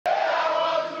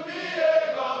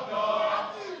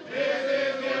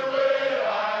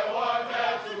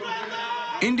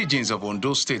Indigenes of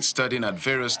Ondo State studying at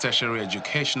various tertiary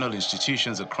educational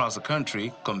institutions across the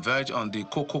country converge on the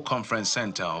Cocoa Conference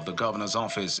Center of the Governor's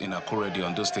Office in Akure, the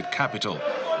Ondo State capital.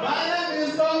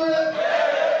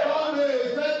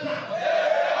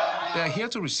 They are here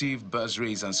to receive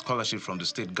bursaries and scholarships from the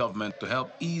state government to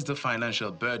help ease the financial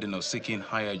burden of seeking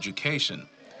higher education.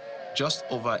 Just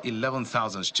over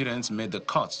 11,000 students made the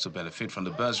cut to benefit from the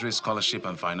bursary, scholarship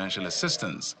and financial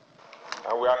assistance.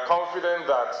 And we are confident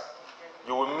that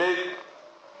you will make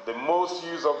the most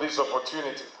use of this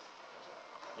opportunity.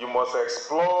 You must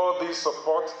explore this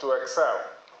support to excel,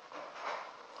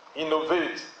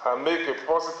 innovate, and make a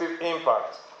positive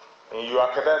impact in your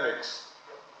academics,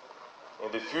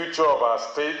 in the future of our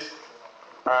state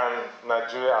and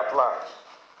Nigeria at large.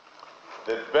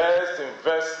 The best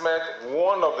investment,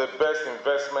 one of the best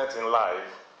investments in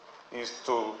life, is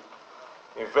to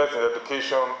invest in the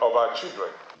education of our children.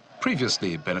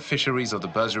 Previously, beneficiaries of the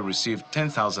bursary received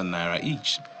 10,000 naira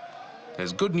each.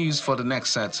 There's good news for the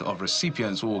next set of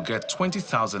recipients who will get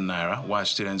 20,000 naira, while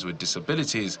students with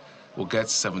disabilities will get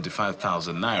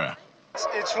 75,000 naira.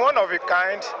 It's one of a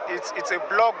kind. It's a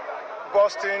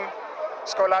block-busting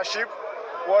scholarship,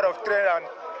 worth of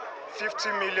 350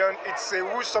 million. It's a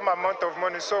huge amount of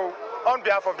money. So, on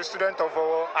behalf of the student of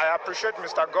Owo, I appreciate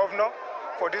Mr. Governor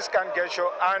for this kind gesture,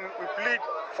 and we plead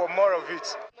for more of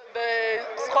it. The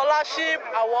scholarship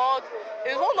award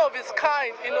is one of its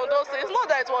kind in Ondo State. It's not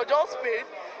that it was just paid,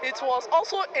 it was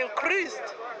also increased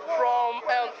from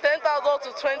 10,000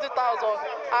 to 20,000,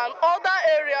 and other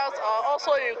areas are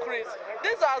also increased.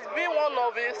 This has been one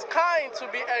of its kind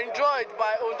to be enjoyed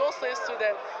by Ondo State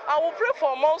students. I will pray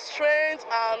for more strength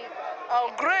and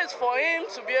grace for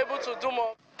him to be able to do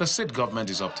more. The state government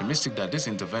is optimistic that this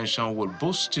intervention will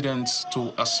boost students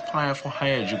to aspire for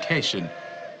higher education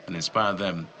and inspire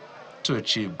them to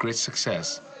achieve great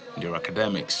success in their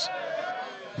academics.